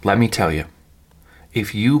Let me tell you,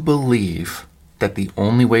 if you believe that the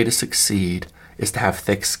only way to succeed is to have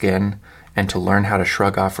thick skin and to learn how to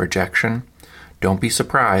shrug off rejection, don't be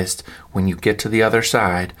surprised when you get to the other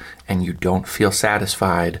side and you don't feel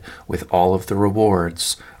satisfied with all of the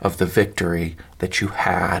rewards of the victory that you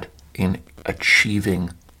had in achieving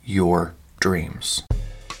your dreams.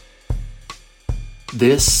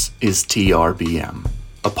 This is TRBM,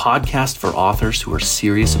 a podcast for authors who are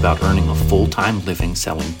serious about earning a full-time living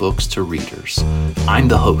selling books to readers. I'm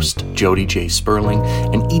the host, Jody J. Sperling,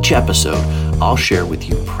 and each episode I'll share with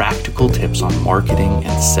you practical tips on marketing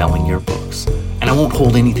and selling your books. And I won't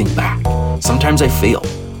hold anything back. Sometimes I fail.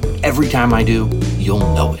 Every time I do, you'll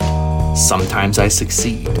know it. Sometimes I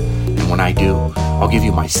succeed. And when I do, I'll give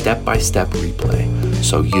you my step-by-step replay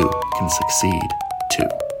so you can succeed too.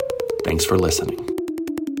 Thanks for listening.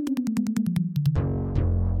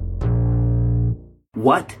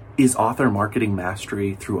 What is author marketing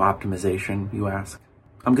mastery through optimization, you ask?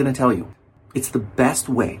 I'm going to tell you. It's the best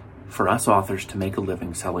way for us authors to make a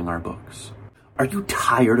living selling our books. Are you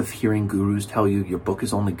tired of hearing gurus tell you your book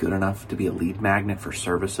is only good enough to be a lead magnet for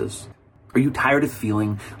services? Are you tired of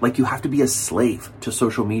feeling like you have to be a slave to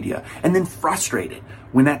social media and then frustrated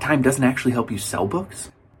when that time doesn't actually help you sell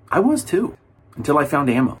books? I was too, until I found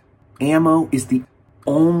Ammo. Ammo is the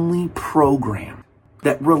only program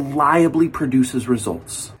that reliably produces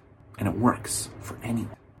results, and it works for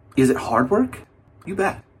anyone. Is it hard work? You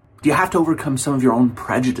bet. Do you have to overcome some of your own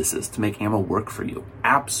prejudices to make Ammo work for you?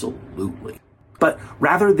 Absolutely. But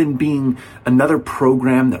rather than being another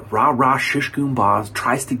program that rah-rah shish-goom-baz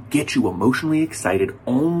tries to get you emotionally excited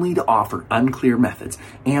only to offer unclear methods,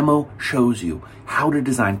 Ammo shows you how to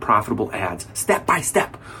design profitable ads step by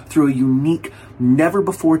step through a unique,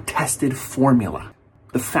 never-before-tested formula.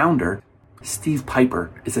 The founder, Steve Piper,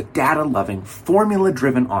 is a data-loving,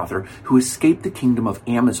 formula-driven author who escaped the kingdom of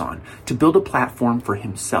Amazon to build a platform for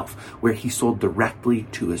himself where he sold directly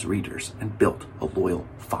to his readers and built a loyal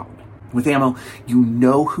following. With Ammo, you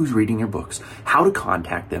know who's reading your books, how to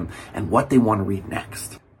contact them, and what they want to read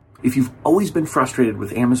next. If you've always been frustrated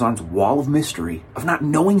with Amazon's wall of mystery, of not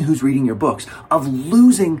knowing who's reading your books, of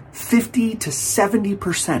losing 50 to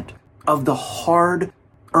 70% of the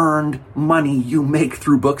hard-earned money you make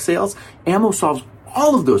through book sales, Ammo solves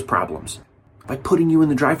all of those problems by putting you in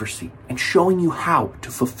the driver's seat and showing you how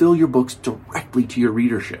to fulfill your books directly to your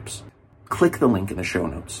readerships. Click the link in the show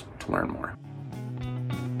notes to learn more.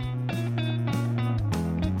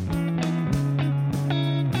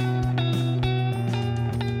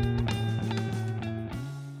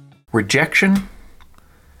 Rejection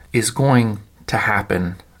is going to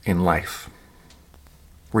happen in life.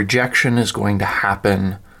 Rejection is going to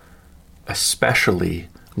happen especially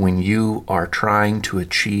when you are trying to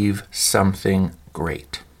achieve something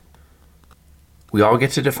great. We all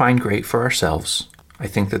get to define great for ourselves. I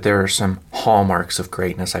think that there are some hallmarks of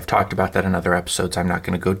greatness. I've talked about that in other episodes. I'm not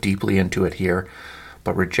going to go deeply into it here.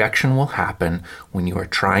 But rejection will happen when you are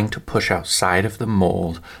trying to push outside of the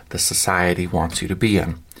mold the society wants you to be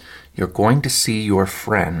in. You're going to see your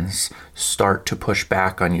friends start to push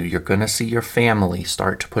back on you. You're going to see your family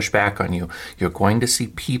start to push back on you. You're going to see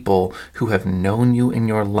people who have known you in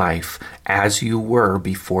your life as you were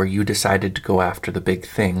before you decided to go after the big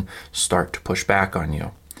thing start to push back on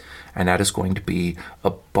you. And that is going to be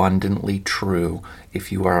abundantly true if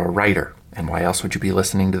you are a writer. And why else would you be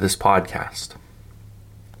listening to this podcast?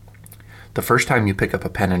 The first time you pick up a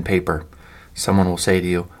pen and paper, someone will say to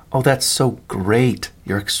you, "Oh, that's so great.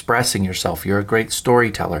 You're expressing yourself. You're a great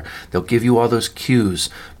storyteller." They'll give you all those cues,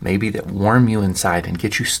 maybe that warm you inside and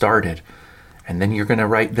get you started. And then you're going to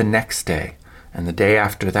write the next day, and the day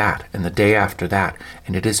after that, and the day after that.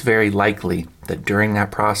 And it is very likely that during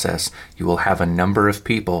that process, you will have a number of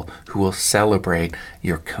people who will celebrate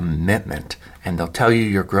your commitment. And they'll tell you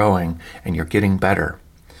you're growing and you're getting better.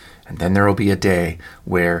 And then there will be a day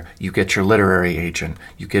where you get your literary agent,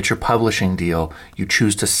 you get your publishing deal, you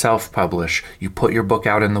choose to self-publish, you put your book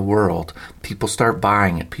out in the world, people start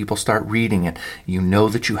buying it, people start reading it, you know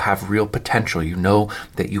that you have real potential, you know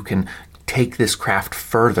that you can take this craft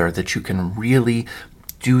further, that you can really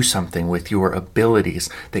do something with your abilities,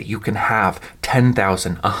 that you can have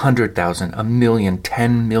 10,000, 100,000, a million,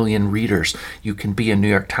 10 million readers, you can be a New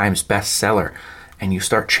York Times bestseller, and you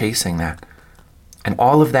start chasing that. And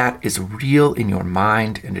all of that is real in your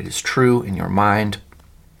mind, and it is true in your mind.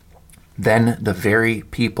 Then the very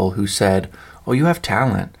people who said, "Oh, you have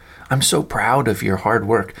talent. I'm so proud of your hard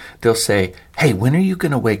work," they'll say, "Hey, when are you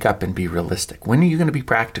going to wake up and be realistic? When are you going to be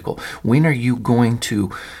practical? When are you going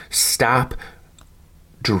to stop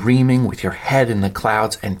dreaming with your head in the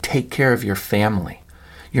clouds and take care of your family?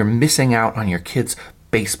 You're missing out on your kids'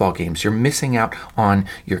 baseball games. You're missing out on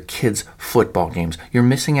your kids' football games. You're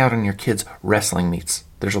missing out on your kids' wrestling meets.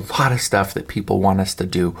 There's a lot of stuff that people want us to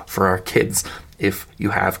do for our kids. If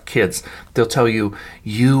you have kids, they'll tell you,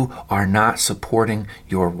 you are not supporting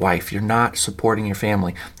your wife. You're not supporting your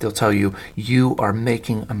family. They'll tell you, you are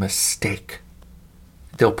making a mistake.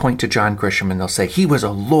 They'll point to John Grisham and they'll say, he was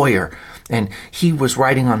a lawyer and he was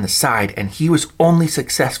writing on the side and he was only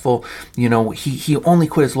successful. He only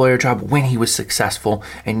quit his lawyer job when he was successful,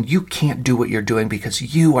 and you can't do what you're doing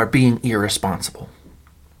because you are being irresponsible.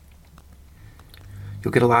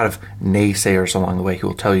 You'll get a lot of naysayers along the way who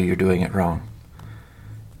will tell you you're doing it wrong.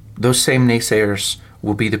 Those same naysayers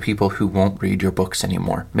will be the people who won't read your books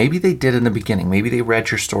anymore. Maybe they did in the beginning. Maybe they read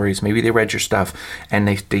your stories. Maybe they read your stuff and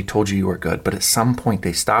they told you were good. But at some point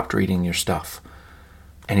they stopped reading your stuff.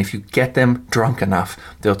 And if you get them drunk enough,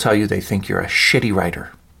 they'll tell you they think you're a shitty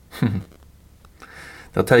writer.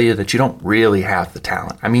 They'll tell you that you don't really have the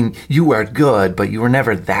talent. I mean, you are good, but you were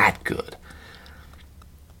never that good.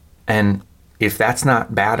 And if that's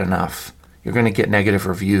not bad enough, you're going to get negative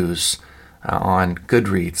reviews on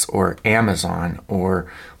Goodreads or Amazon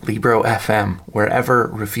or Libro FM. Wherever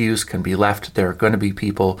reviews can be left, there are going to be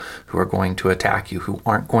people who are going to attack you, who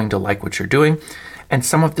aren't going to like what you're doing. And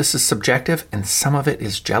some of this is subjective, and some of it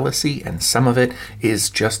is jealousy, and some of it is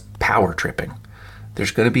just power tripping.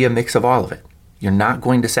 There's going to be a mix of all of it. You're not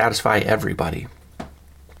going to satisfy everybody.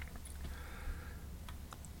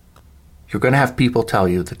 You're going to have people tell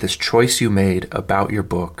you that this choice you made about your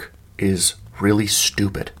book is really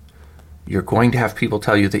stupid. You're going to have people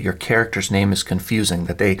tell you that your character's name is confusing,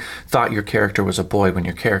 that they thought your character was a boy when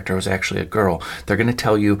your character was actually a girl. They're going to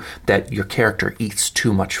tell you that your character eats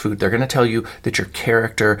too much food. They're going to tell you that your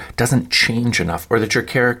character doesn't change enough, or that your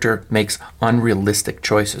character makes unrealistic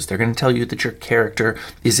choices. They're going to tell you that your character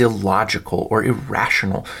is illogical or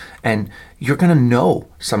irrational. And you're going to know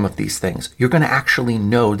some of these things. You're going to actually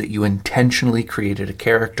know that you intentionally created a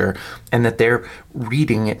character and that they're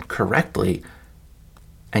reading it correctly,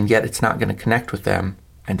 and yet it's not going to connect with them,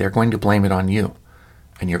 and they're going to blame it on you.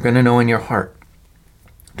 And you're going to know in your heart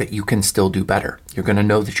that you can still do better. You're going to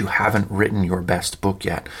know that you haven't written your best book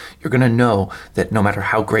yet. You're going to know that no matter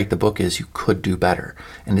how great the book is, you could do better.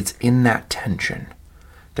 And it's in that tension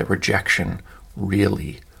that rejection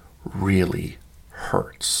really, really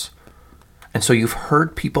hurts. And so you've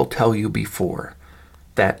heard people tell you before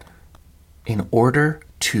that in order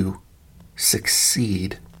to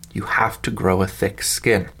succeed, you have to grow a thick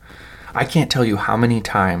skin. I can't tell you how many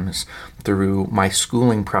times through my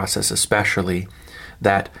schooling process especially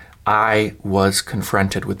that I was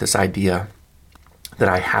confronted with this idea that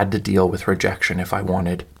I had to deal with rejection if I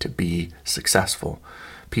wanted to be successful.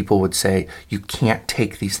 People would say, you can't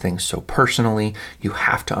take these things so personally. You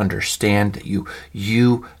have to understand that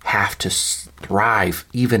you have to thrive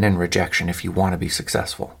even in rejection if you want to be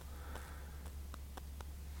successful.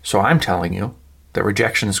 So I'm telling you that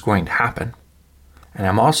rejection is going to happen. And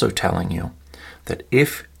I'm also telling you that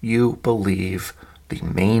if you believe the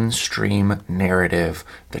mainstream narrative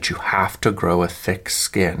that you have to grow a thick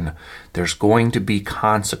skin, there's going to be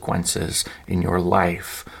consequences in your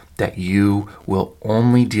life that you will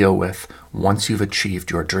only deal with once you've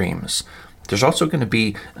achieved your dreams. There's also going to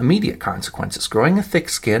be immediate consequences. Growing a thick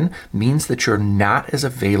skin means that you're not as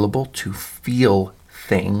available to feel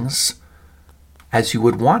things as you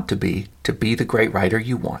would want to be the great writer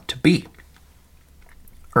you want to be.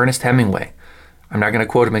 Ernest Hemingway, I'm not going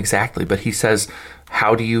to quote him exactly, but he says,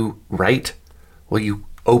 how do you write? Well, you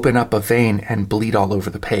open up a vein and bleed all over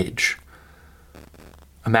the page.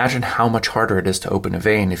 Imagine how much harder it is to open a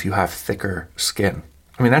vein if you have thicker skin.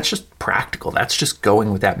 I mean, that's just practical. That's just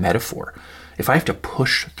going with that metaphor. If I have to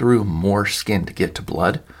push through more skin to get to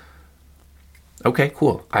blood, okay,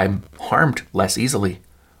 cool. I'm harmed less easily.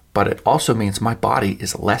 But it also means my body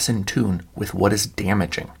is less in tune with what is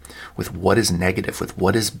damaging, with what is negative, with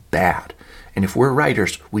what is bad. And if we're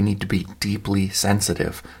writers, we need to be deeply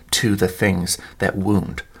sensitive to the things that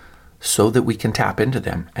wound so that we can tap into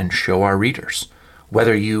them and show our readers.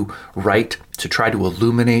 Whether you write to try to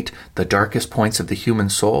illuminate the darkest points of the human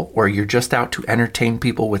soul, or you're just out to entertain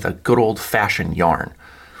people with a good old-fashioned yarn.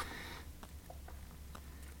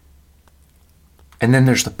 And then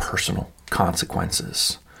there's the personal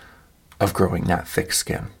consequences of growing that thick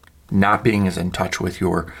skin, not being as in touch with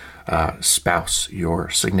your spouse, your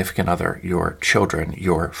significant other, your children,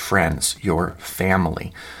 your friends, your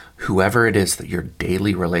family, whoever it is that you're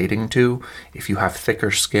daily relating to. If you have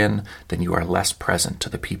thicker skin, then you are less present to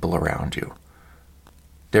the people around you.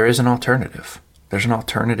 There is an alternative. There's an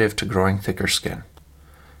alternative to growing thicker skin,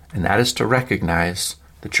 and that is to recognize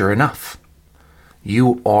that you're enough.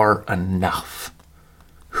 You are enough.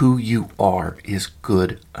 Who you are is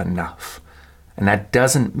good enough. And that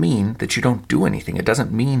doesn't mean that you don't do anything. It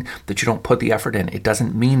doesn't mean that you don't put the effort in. It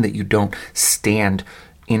doesn't mean that you don't stand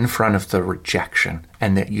in front of the rejection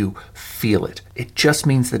and that you feel it. It just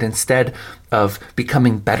means that instead of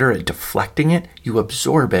becoming better at deflecting it, you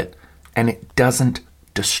absorb it and it doesn't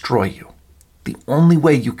destroy you. The only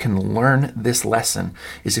way you can learn this lesson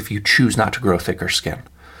is if you choose not to grow thicker skin.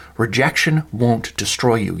 Rejection won't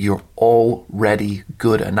destroy you. You're already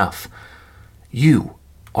good enough. You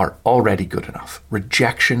are already good enough.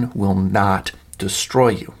 Rejection will not destroy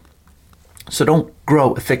you. So don't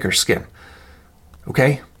grow a thicker skin.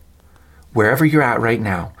 Okay? Wherever you're at right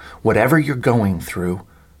now, whatever you're going through,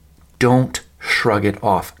 don't shrug it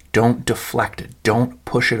off. Don't deflect it. Don't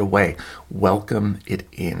push it away. Welcome it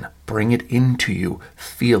in. Bring it into you.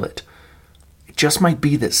 Feel it. It just might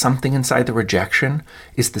be that something inside the rejection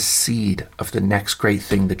is the seed of the next great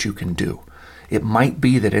thing that you can do. It might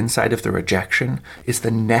be that inside of the rejection is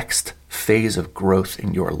the next phase of growth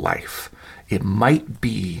in your life. It might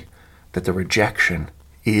be that the rejection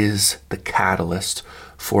is the catalyst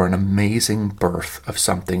for an amazing birth of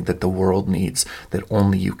something that the world needs that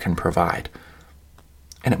only you can provide.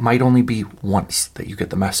 And it might only be once that you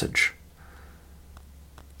get the message.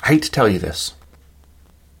 I hate to tell you this,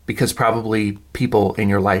 because probably people in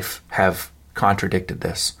your life have contradicted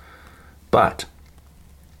this, but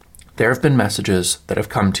there have been messages that have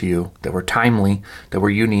come to you that were timely, that were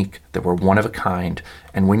unique, that were one of a kind,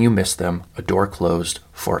 and when you missed them, a door closed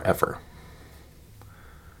forever.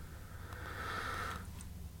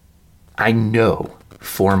 I know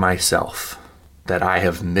for myself that I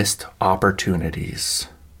have missed opportunities,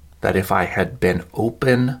 that if I had been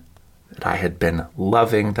open, that I had been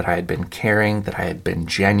loving, that I had been caring, that I had been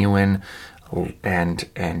genuine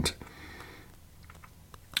and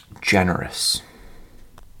generous,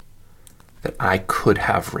 that I could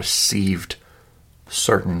have received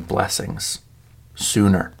certain blessings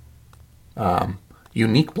sooner,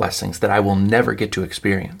 unique blessings that I will never get to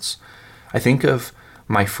experience. I think of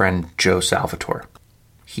my friend Joe Salvatore.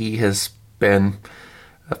 He has been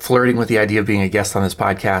flirting with the idea of being a guest on this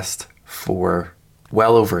podcast for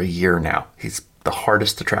well over a year now. He's the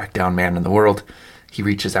hardest to track down man in the world. He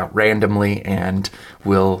reaches out randomly and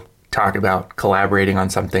will talk about collaborating on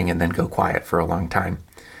something and then go quiet for a long time.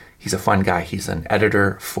 He's a fun guy. He's an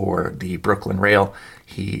editor for the Brooklyn Rail.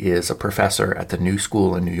 He is a professor at the New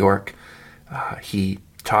School in New York. He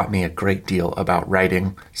taught me a great deal about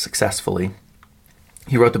writing successfully.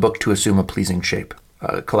 He wrote the book To Assume a Pleasing Shape,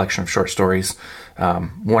 a collection of short stories.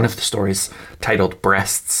 One of the stories, titled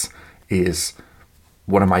Breasts, is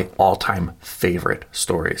one of my all-time favorite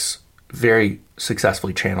stories. Very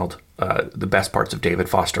successfully channeled the best parts of David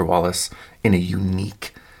Foster Wallace in a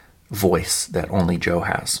unique voice that only Joe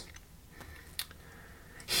has.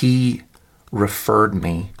 He referred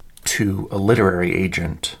me to a literary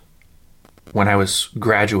agent when I was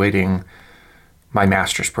graduating my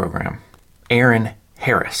master's program, Erin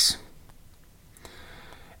Harris.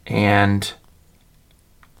 And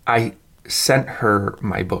I sent her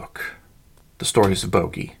my book, The Stories of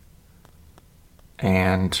Bogey,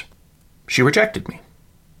 and she rejected me.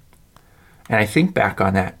 And I think back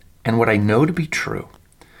on that, and what I know to be true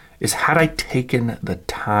is, had I taken the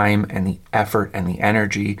time and the effort and the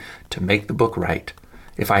energy to make the book right,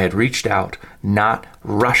 if I had reached out, not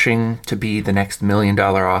rushing to be the next $1 million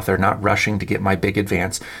author, not rushing to get my big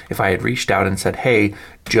advance, if I had reached out and said, hey,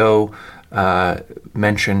 Joe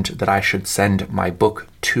mentioned that I should send my book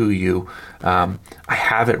to you. I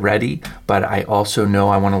have it ready, but I also know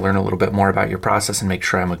I want to learn a little bit more about your process and make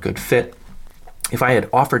sure I'm a good fit. If I had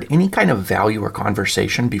offered any kind of value or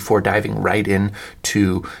conversation before diving right in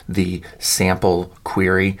to the sample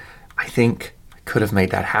query, I think I could have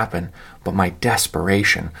made that happen. But my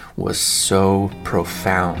desperation was so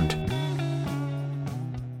profound.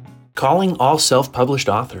 Calling all self-published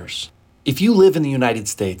authors. If you live in the United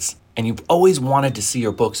States and you've always wanted to see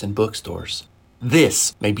your books in bookstores,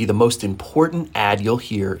 this may be the most important ad you'll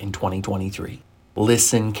hear in 2023.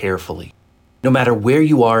 Listen carefully. No matter where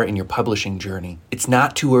you are in your publishing journey, it's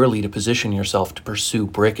not too early to position yourself to pursue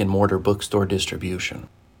brick and mortar bookstore distribution.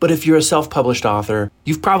 But if you're a self-published author,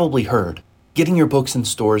 you've probably heard, getting your books in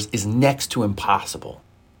stores is next to impossible.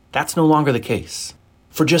 That's no longer the case.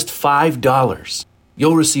 For just $5,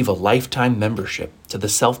 you'll receive a lifetime membership to the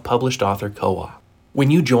Self-Published Author Co-op.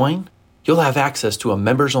 When you join, you'll have access to a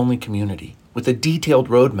members-only community with a detailed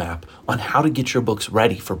roadmap on how to get your books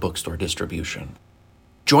ready for bookstore distribution.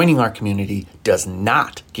 Joining our community does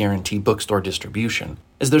not guarantee bookstore distribution,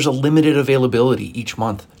 as there's a limited availability each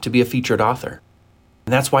month to be a featured author.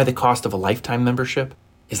 And that's why the cost of a lifetime membership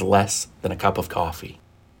is less than a cup of coffee.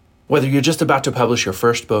 Whether you're just about to publish your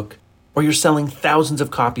first book or you're selling thousands of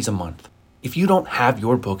copies a month, if you don't have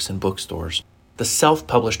your books in bookstores, the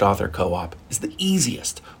Self-Published Author Co-op is the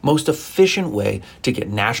easiest, most efficient way to get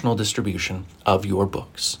national distribution of your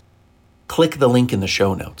books. Click the link in the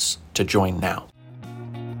show notes to join now.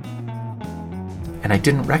 And I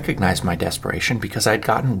didn't recognize my desperation because I'd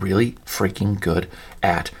gotten really freaking good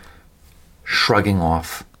at shrugging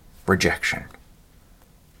off rejection.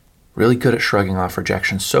 Really good at shrugging off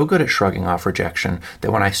rejection. So good at shrugging off rejection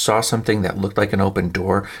that when I saw something that looked like an open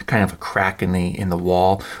door, kind of a crack in the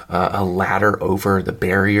wall, a ladder over the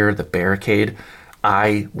barrier, the barricade,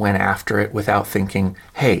 I went after it without thinking,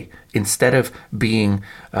 hey, instead of being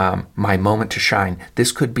my moment to shine,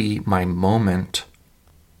 this could be my moment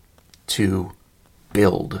to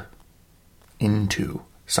build into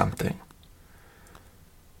something.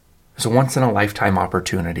 It's a once-in-a-lifetime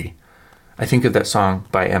opportunity. I think of that song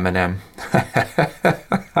by Eminem.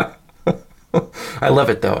 I love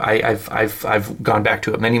it though. I've gone back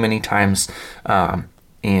to it many, many times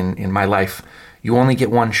in my life. You only get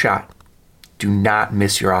one shot. Do not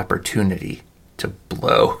miss your opportunity to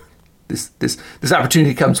blow. This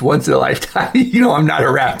opportunity comes once in a lifetime. You know I'm not a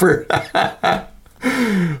rapper.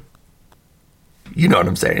 You know what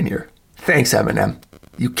I'm saying here. Thanks, Eminem.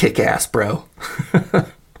 You kick ass, bro.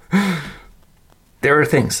 There are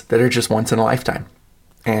things that are just once in a lifetime.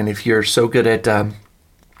 And if you're so good at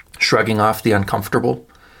shrugging off the uncomfortable,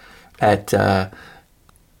 at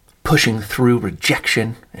pushing through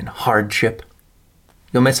rejection and hardship,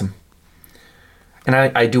 you'll miss them. And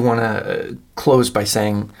I do want to close by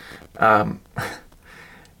saying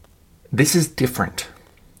this is different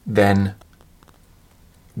than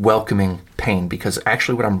welcoming pain, because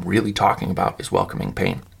actually what I'm really talking about is welcoming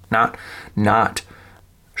pain, not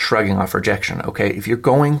shrugging off rejection. Okay, if you're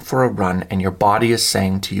going for a run and your body is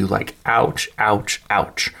saying to you like, ouch, ouch,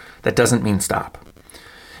 ouch, that doesn't mean stop.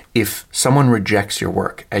 If someone rejects your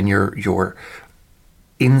work and your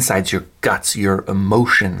insides, your guts, your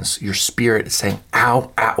emotions, your spirit is saying,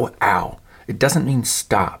 ow, ow, ow, it doesn't mean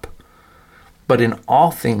stop. But in all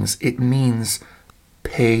things, it means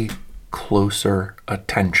pay closer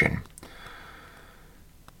attention.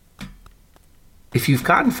 If you've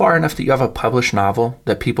gotten far enough that you have a published novel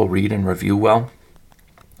that people read and review well,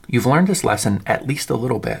 you've learned this lesson at least a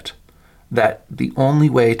little bit, that the only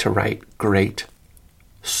way to write great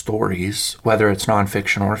stories, whether it's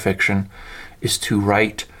nonfiction or fiction, is to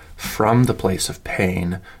write from the place of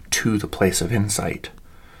pain to the place of insight.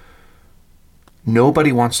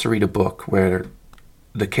 Nobody wants to read a book where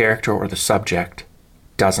the character or the subject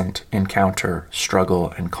doesn't encounter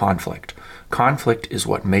struggle and conflict. Conflict is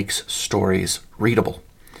what makes stories readable.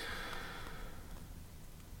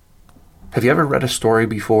 Have you ever read a story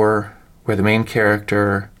before where the main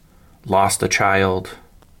character lost a child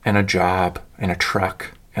and a job and a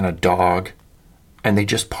truck and a dog, and they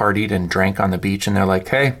just partied and drank on the beach, and they're like,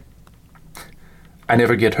 hey, I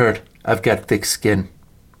never get hurt. I've got thick skin.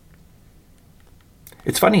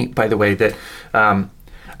 It's funny, by the way, that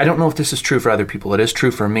I don't know if this is true for other people. It is true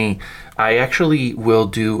for me. I actually will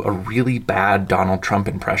do a really bad Donald Trump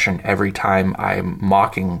impression every time I'm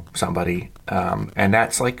mocking somebody. And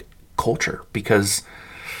that's like culture, because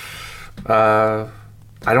I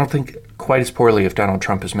don't think quite as poorly of Donald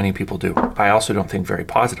Trump as many people do. I also don't think very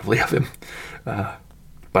positively of him.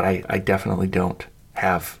 But I definitely don't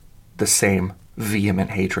have the same vehement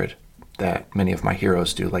hatred that many of my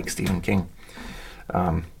heroes do, like Stephen King.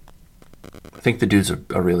 I think the dude's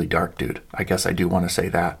a really dark dude. I guess I do want to say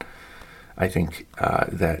that. I think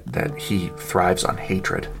that he thrives on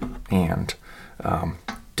hatred and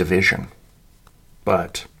division.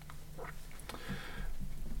 But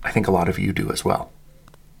I think a lot of you do as well.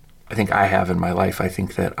 I think I have in my life. I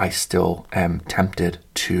think that I still am tempted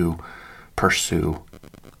to pursue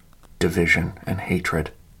division and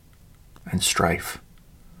hatred and strife.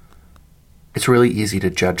 It's really easy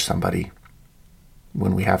to judge somebody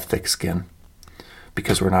when we have thick skin,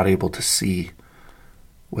 because we're not able to see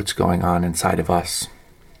what's going on inside of us.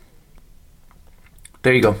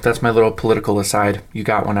 There you go. That's my little political aside. You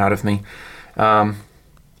got one out of me. The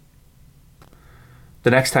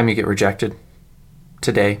next time you get rejected,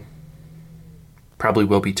 today, probably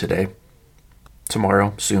will be today,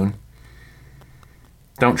 tomorrow, soon,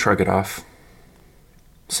 don't shrug it off.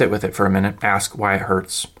 Sit with it for a minute. Ask why it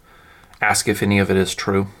hurts. Ask if any of it is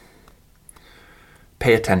true.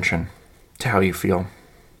 Pay attention to how you feel.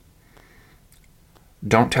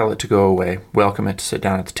 Don't tell it to go away. Welcome it to sit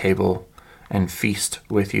down at the table and feast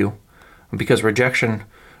with you, because rejection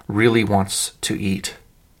really wants to eat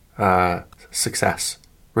success.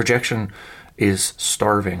 Rejection is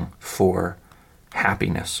starving for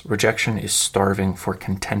happiness. Rejection is starving for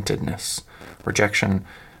contentedness. Rejection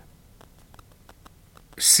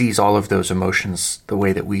sees all of those emotions the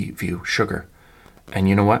way that we view sugar. And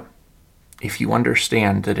you know what? If you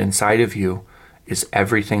understand that inside of you is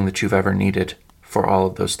everything that you've ever needed for all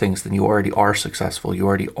of those things, then you already are successful. You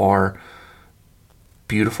already are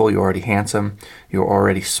beautiful. You're already handsome. You're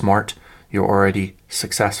already smart. You're already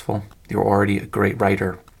successful. You're already a great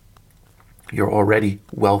writer. You're already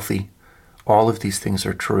wealthy. All of these things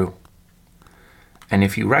are true. And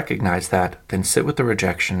if you recognize that, then sit with the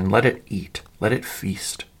rejection and let it eat. Let it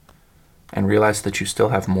feast. And realize that you still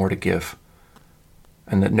have more to give.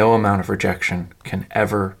 And that no amount of rejection can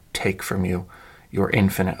ever take from you your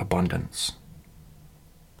infinite abundance.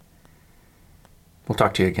 We'll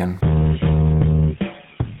talk to you again.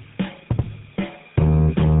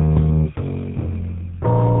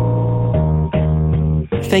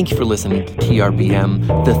 Thank you for listening to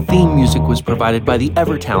TRBM. The theme music was provided by the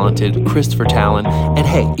ever-talented Christopher Talon. And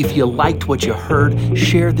hey, if you liked what you heard,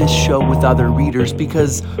 share this show with other readers,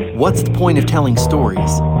 because what's the point of telling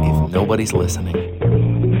stories if nobody's listening?